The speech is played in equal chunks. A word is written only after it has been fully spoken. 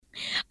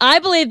I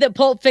believe that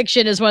Pulp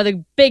Fiction is one of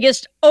the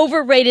biggest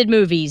overrated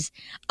movies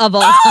of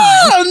all time.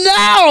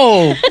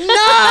 Oh,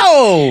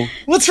 no!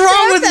 What's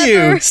wrong with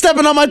you?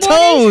 Stepping on my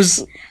toes.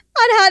 On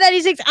Hot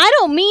 96. I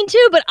don't mean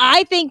to, but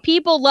I think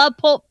people love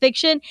Pulp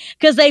Fiction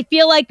because they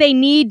feel like they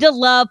need to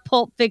love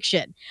Pulp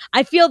Fiction.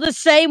 I feel the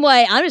same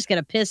way. I'm just going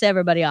to piss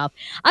everybody off.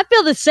 I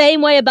feel the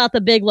same way about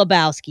The Big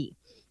Lebowski.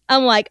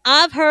 I'm like,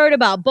 I've heard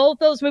about both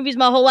those movies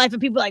my whole life,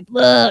 and people are like,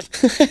 look,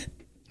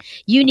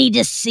 you need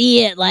to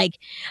see it. Like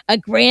a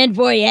Grand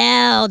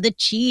Royale, the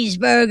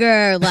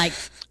cheeseburger. Like,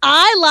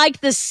 I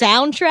liked the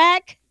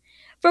soundtrack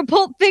for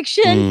Pulp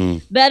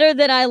Fiction better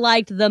than I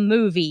liked the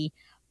movie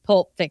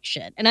Pulp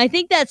Fiction. And I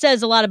think that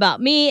says a lot about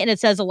me, and it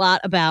says a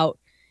lot about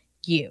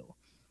you.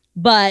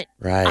 But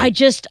I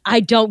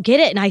don't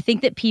get it. And I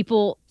think that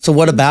people... So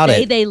what about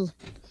it?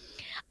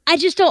 I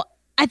just don't...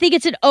 I think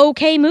it's an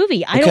okay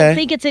movie. I don't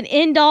think it's an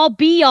end-all,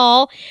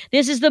 be-all.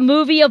 This is the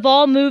movie of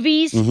all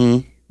movies.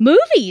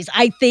 Movies.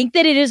 I think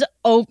that it is...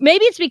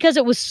 maybe it's because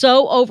it was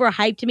so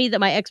overhyped to me that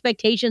my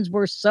expectations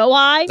were so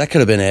high. That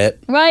could have been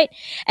it. Right?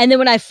 And then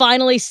when I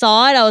finally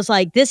saw it, I was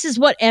like, this is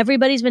what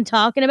everybody's been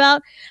talking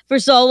about for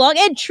so long.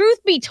 And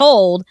truth be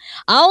told,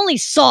 I only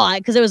saw it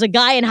because there was a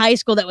guy in high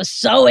school that was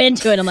so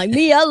into it. I'm like,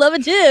 me, I love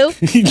it too.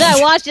 And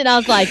I watched it and I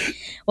was like,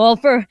 well,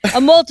 for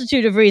a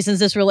multitude of reasons,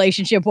 this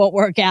relationship won't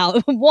work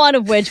out. One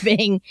of which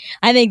being,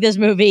 I think this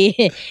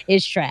movie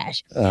is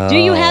trash. Do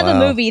you have a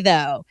movie,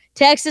 though?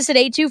 Text us at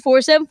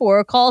 82474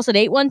 or call us at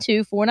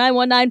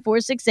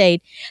 812-4919-468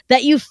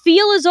 that you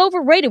feel is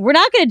overrated. We're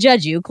not going to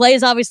judge you. Clay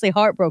is obviously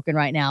heartbroken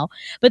right now.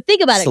 But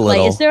think about it,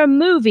 Clay. Is there a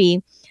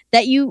movie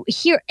that you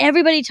hear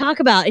everybody talk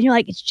about and you're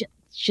like, it's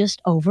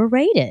just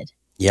overrated?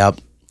 Yep.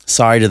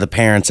 Sorry to the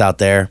parents out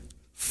there.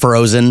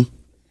 Frozen.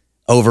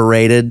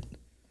 Overrated.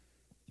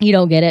 You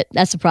don't get it.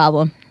 That's the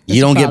problem. You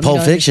don't get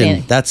Pulp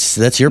Fiction.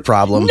 That's your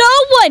problem. No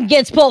one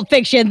gets Pulp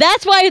Fiction.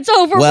 That's why it's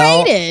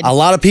overrated. Well, a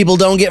lot of people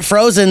don't get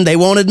Frozen. They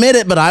won't admit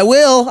it, but I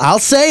will. I'll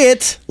say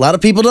it. A lot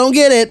of people don't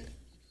get it.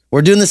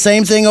 We're doing the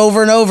same thing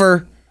over and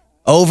over.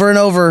 Over and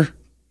over. What are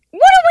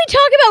we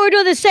talking about? We're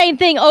doing the same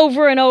thing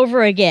over and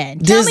over again.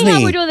 Disney. Tell me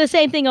how we're doing the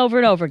same thing over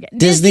and over again.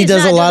 Disney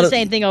does a lot of the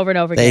same thing over and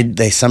over again.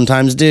 They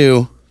sometimes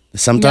do.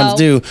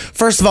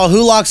 First of all,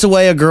 who locks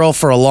away a girl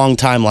for a long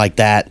time like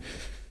that?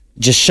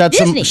 Just shuts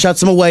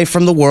them away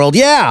from the world.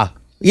 Yeah.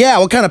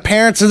 What kind of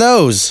parents are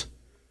those?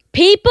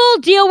 People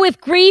deal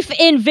with grief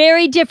in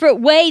very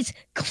different ways,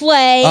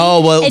 Clay.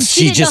 Oh, well, and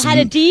she didn't know how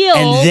to deal.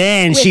 And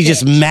then she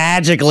just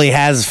magically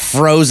has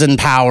frozen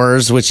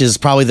powers, which is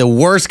probably the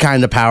worst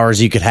kind of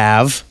powers you could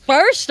have.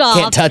 First off,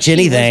 can't touch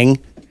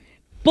anything.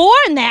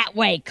 Born that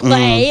way,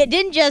 Clay. It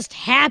didn't just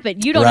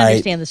happen. You don't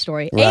understand the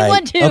story.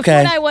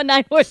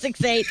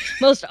 812-491-9468.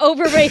 Most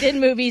overrated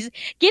movies.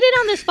 Get in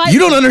on this fight. You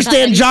don't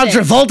understand John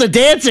Travolta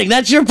dancing.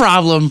 That's your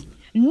problem.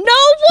 No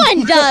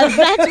one does.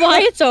 That's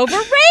why it's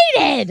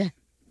overrated.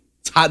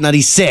 It's Hot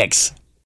 96.